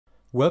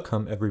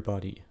Welcome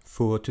everybody.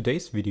 For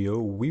today's video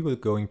we will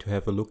going to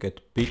have a look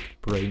at Big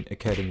Brain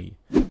Academy.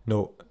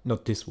 No,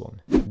 not this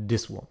one.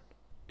 This one.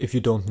 If you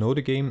don't know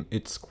the game,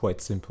 it's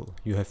quite simple.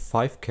 You have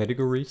 5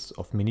 categories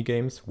of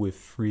minigames with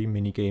 3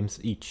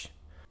 minigames each.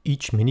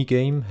 Each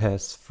minigame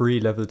has 3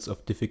 levels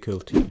of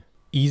difficulty.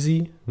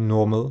 Easy,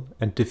 normal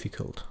and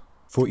difficult.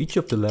 For each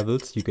of the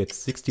levels you get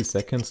 60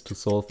 seconds to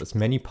solve as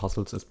many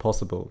puzzles as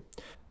possible.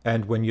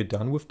 And when you're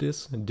done with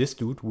this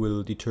dude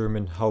will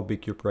determine how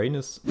big your brain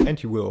is, and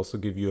he will also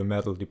give you a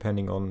medal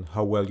depending on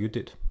how well you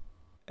did.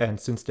 And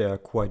since there are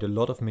quite a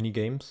lot of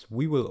minigames,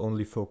 we will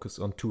only focus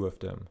on 2 of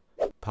them,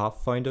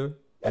 Pathfinder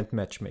and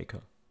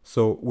Matchmaker.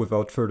 So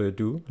without further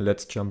ado,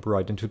 let's jump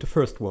right into the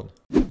first one.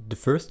 The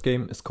first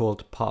game is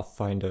called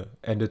Pathfinder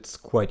and it's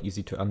quite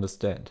easy to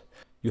understand.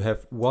 You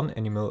have one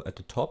animal at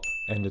the top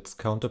and its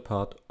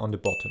counterpart on the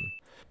bottom.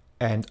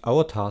 And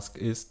our task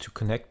is to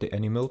connect the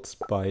animals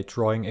by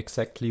drawing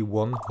exactly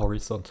one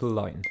horizontal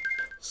line.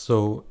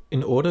 So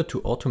in order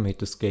to automate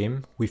this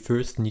game, we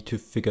first need to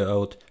figure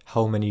out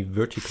how many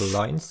vertical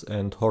lines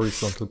and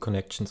horizontal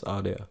connections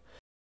are there.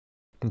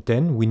 And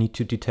then we need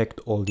to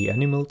detect all the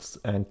animals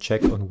and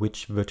check on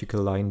which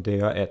vertical line they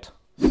are at.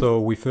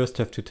 So we first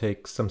have to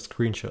take some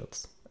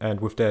screenshots. And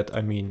with that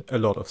I mean a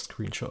lot of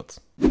screenshots.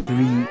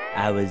 3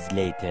 hours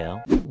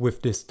later.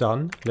 With this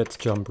done, let's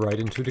jump right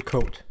into the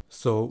code.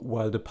 So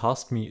while the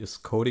past me is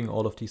coding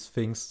all of these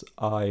things,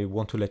 I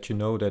want to let you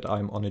know that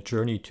I'm on a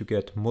journey to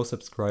get more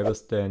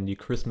subscribers than the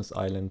Christmas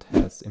Island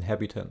has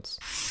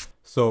inhabitants.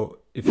 So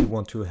if you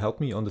want to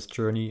help me on this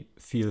journey,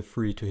 feel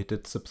free to hit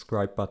that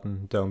subscribe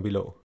button down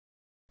below.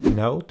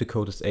 Now the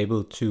code is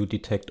able to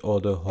detect all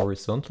the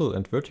horizontal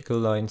and vertical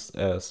lines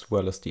as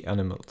well as the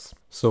animals.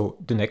 So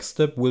the next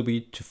step will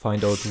be to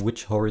find out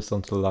which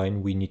horizontal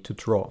line we need to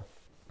draw.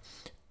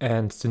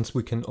 And since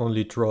we can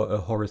only draw a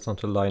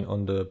horizontal line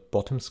on the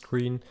bottom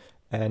screen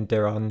and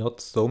there are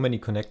not so many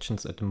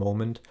connections at the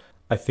moment,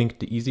 I think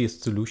the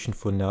easiest solution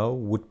for now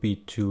would be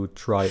to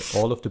try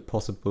all of the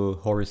possible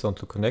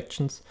horizontal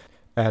connections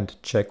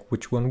and check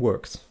which one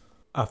works.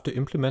 After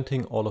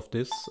implementing all of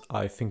this,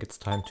 I think it's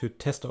time to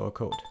test our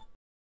code.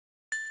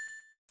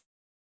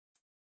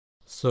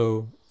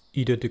 So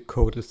either the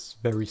code is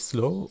very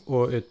slow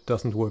or it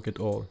doesn't work at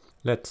all.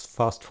 Let's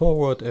fast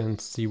forward and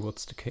see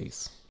what's the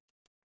case.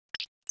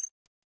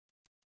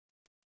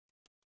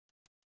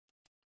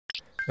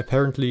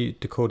 Apparently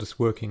the code is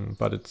working,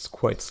 but it's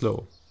quite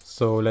slow.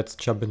 So let's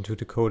jump into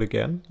the code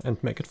again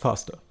and make it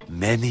faster.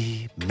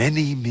 Many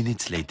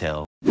minutes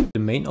later. The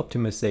main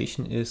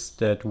optimization is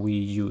that we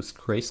use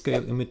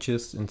grayscale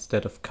images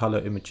instead of color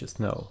images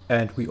now.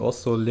 And we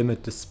also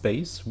limit the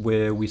space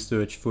where we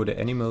search for the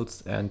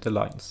animals and the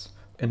lines.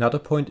 Another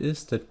point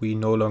is that we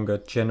no longer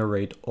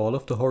generate all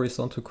of the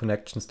horizontal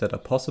connections that are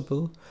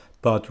possible,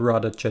 but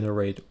rather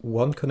generate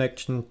one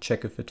connection,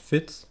 check if it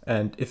fits,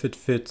 and if it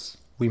fits,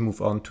 we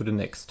move on to the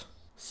next.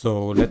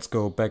 So let's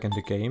go back in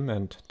the game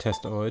and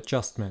test our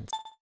adjustments.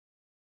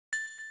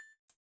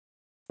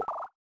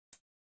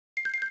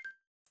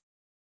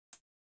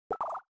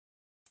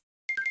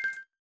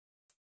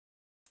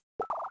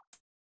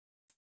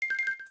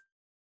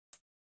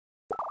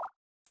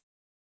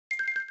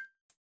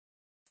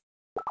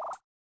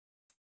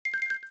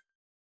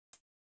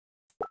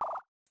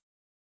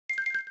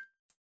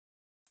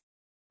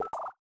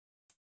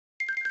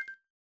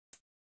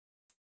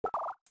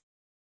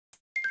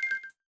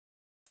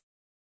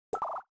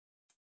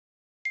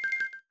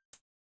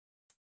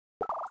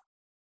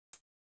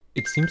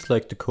 It seems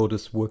like the code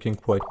is working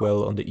quite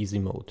well on the easy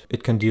mode.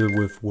 It can deal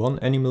with one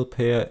animal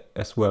pair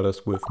as well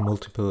as with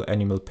multiple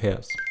animal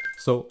pairs.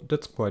 So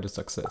that's quite a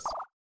success.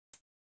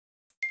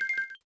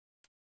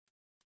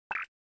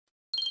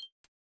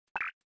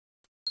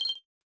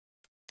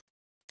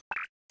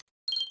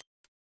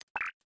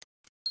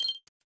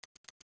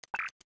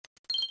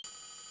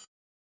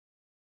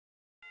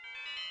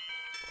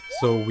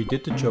 So we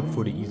did the job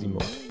for the easy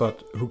mode,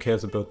 but who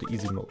cares about the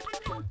easy mode?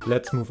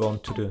 Let's move on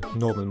to the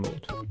normal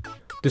mode.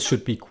 This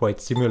should be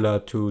quite similar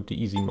to the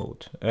easy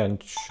mode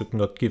and should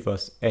not give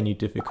us any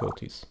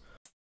difficulties.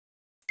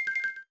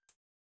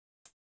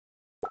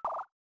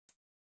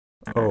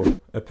 Oh,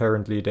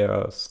 apparently there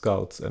are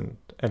skulls and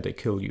they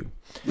kill you.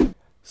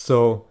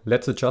 So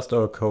let's adjust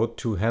our code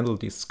to handle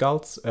these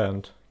skulls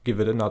and give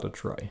it another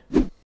try.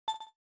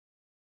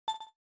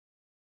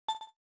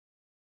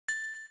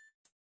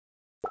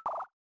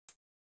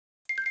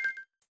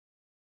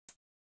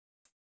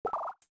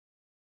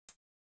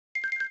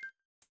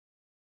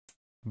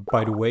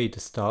 By the way, the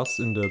stars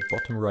in the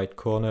bottom right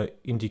corner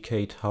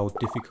indicate how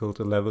difficult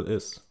the level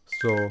is.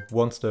 So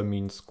 1 star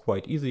means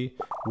quite easy,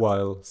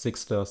 while 6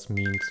 stars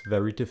means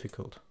very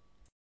difficult.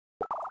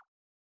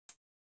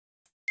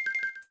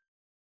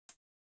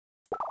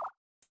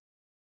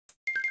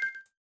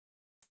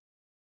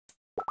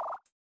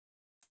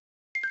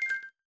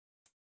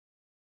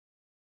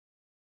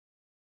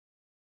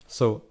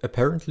 So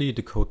apparently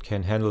the code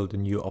can handle the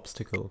new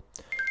obstacle.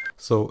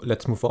 So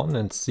let's move on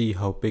and see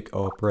how big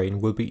our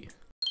brain will be.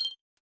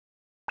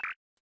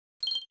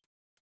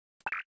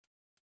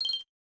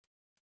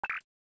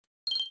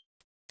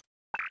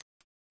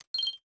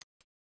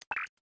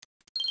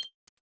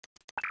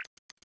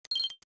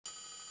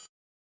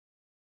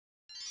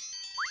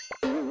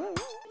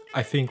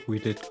 I think we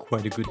did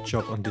quite a good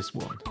job on this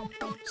one.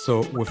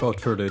 So without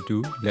further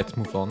ado, let's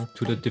move on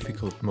to the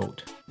difficult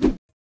mode.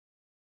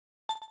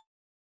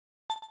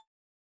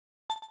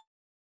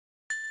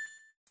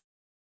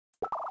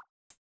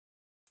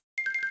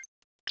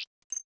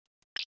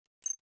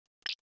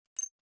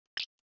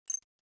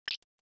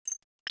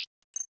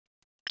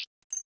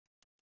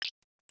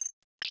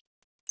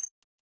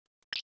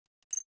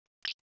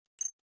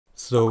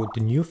 So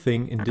the new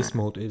thing in this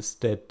mode is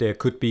that there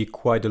could be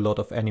quite a lot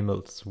of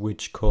animals,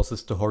 which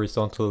causes the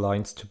horizontal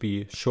lines to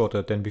be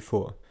shorter than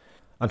before.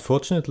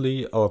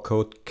 Unfortunately, our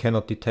code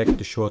cannot detect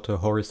the shorter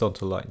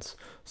horizontal lines,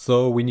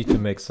 so we need to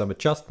make some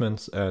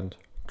adjustments and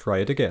try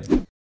it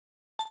again.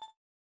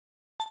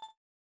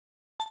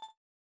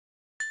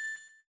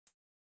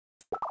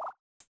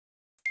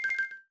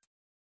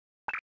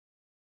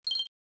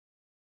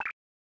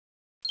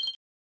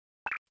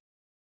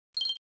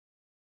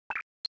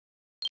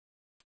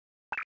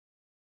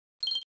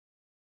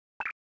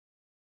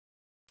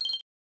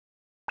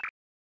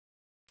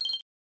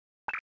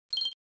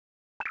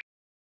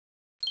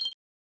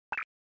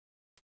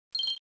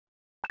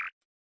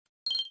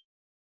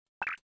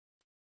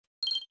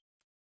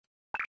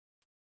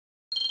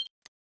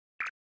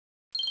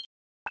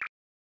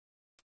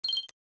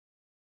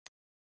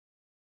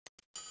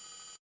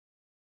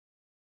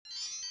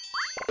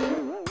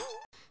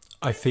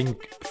 I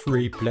think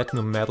 3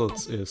 platinum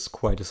medals is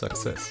quite a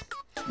success.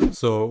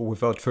 So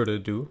without further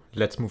ado,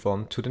 let's move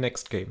on to the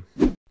next game.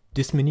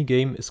 This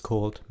minigame is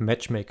called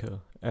Matchmaker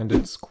and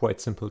it's quite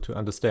simple to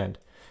understand.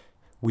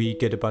 We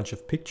get a bunch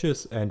of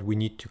pictures and we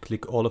need to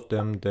click all of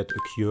them that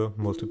occur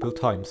multiple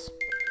times.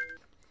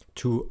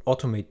 To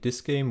automate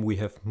this game we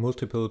have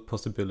multiple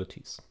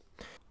possibilities.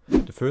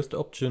 The first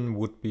option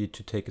would be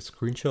to take a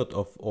screenshot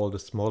of all the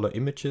smaller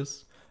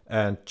images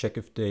and check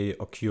if they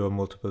occur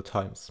multiple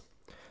times.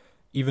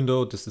 Even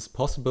though this is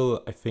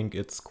possible, I think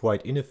it's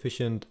quite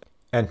inefficient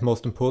and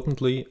most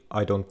importantly,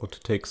 I don't want to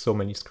take so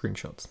many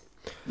screenshots.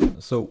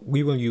 So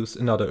we will use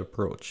another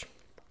approach.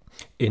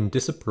 In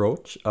this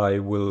approach, I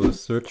will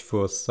search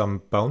for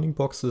some bounding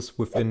boxes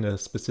within a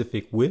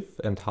specific width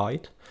and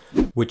height,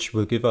 which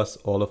will give us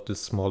all of the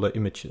smaller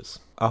images.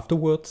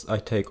 Afterwards, I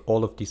take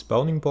all of these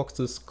bounding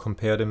boxes,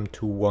 compare them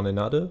to one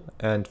another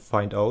and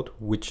find out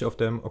which of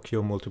them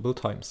occur multiple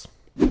times.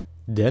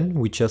 Then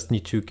we just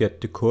need to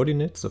get the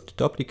coordinates of the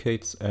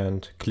duplicates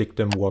and click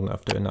them one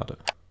after another.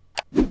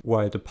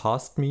 While the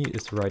past me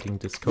is writing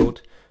this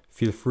code,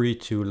 feel free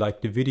to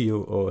like the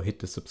video or hit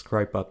the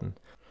subscribe button.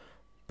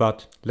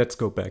 But let's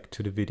go back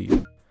to the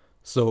video.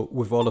 So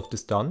with all of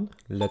this done,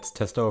 let's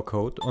test our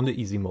code on the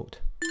easy mode.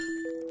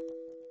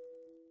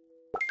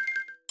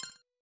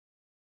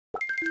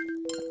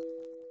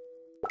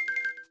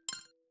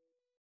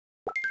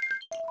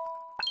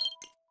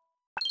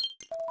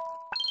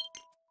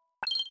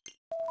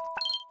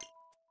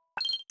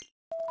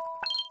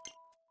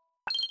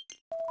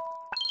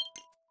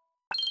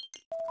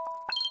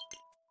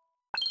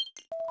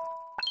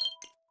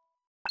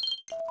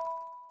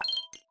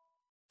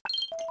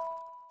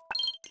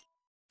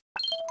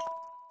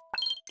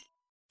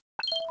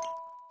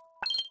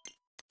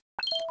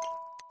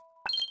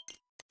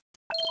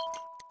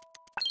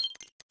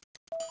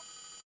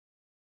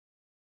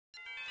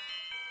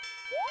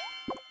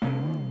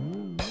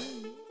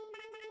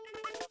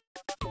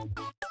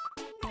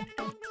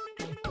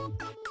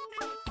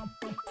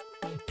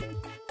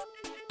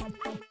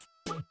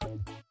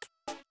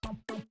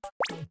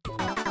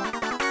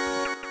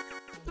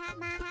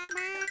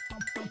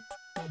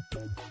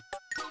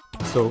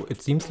 So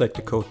it seems like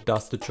the code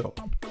does the job,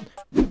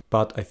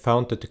 but I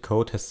found that the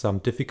code has some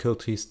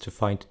difficulties to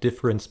find the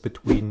difference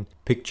between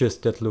pictures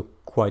that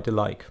look quite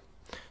alike.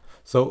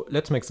 So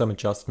let's make some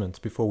adjustments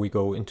before we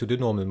go into the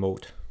normal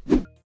mode.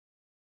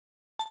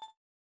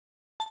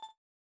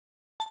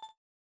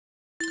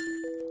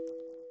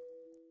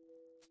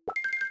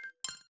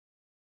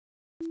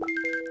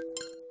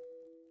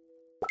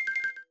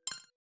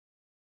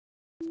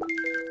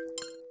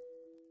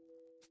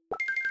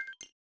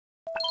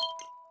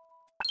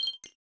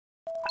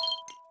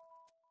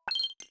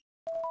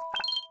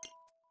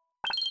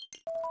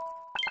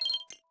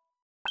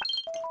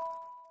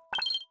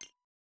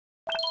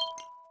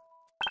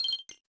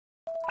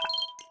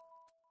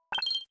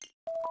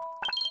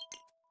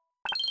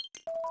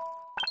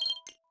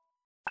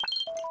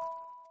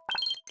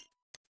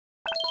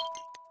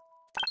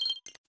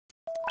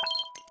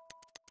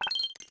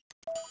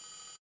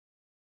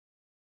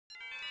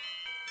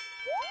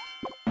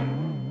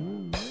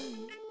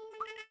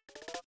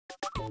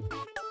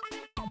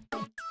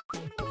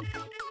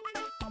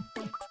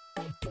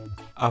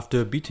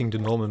 After beating the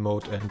normal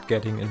mode and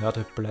getting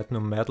another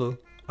platinum medal,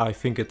 I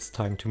think it's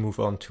time to move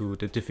on to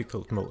the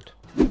difficult mode.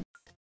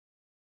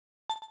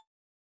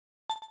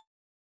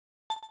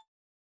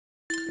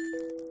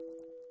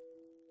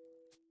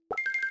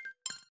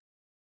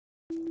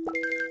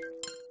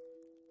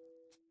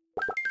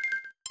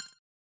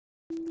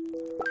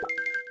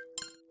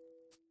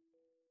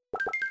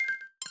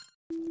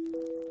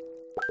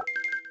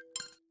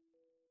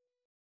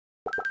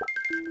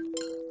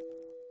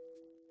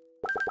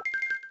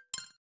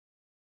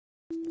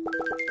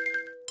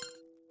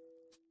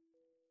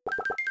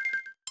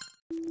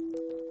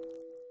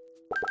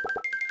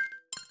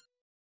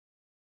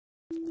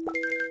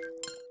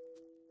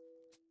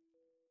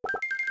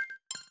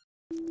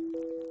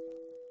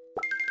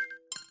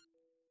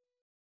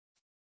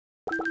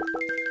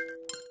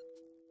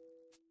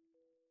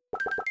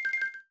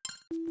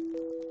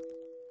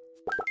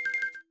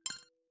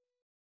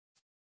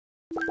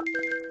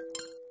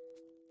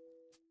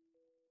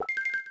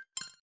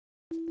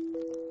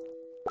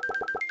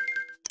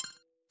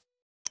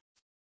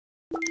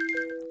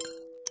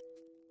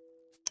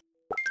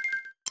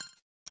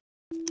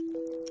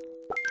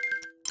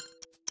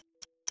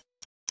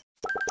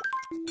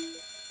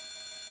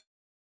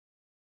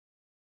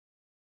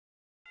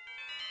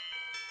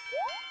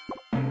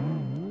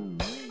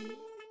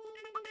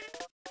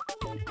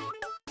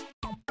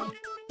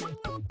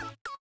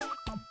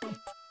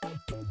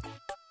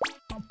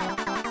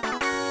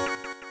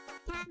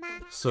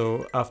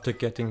 So after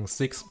getting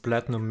 6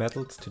 platinum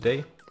medals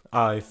today,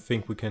 I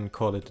think we can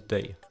call it a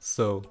day.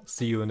 So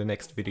see you in the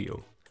next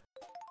video.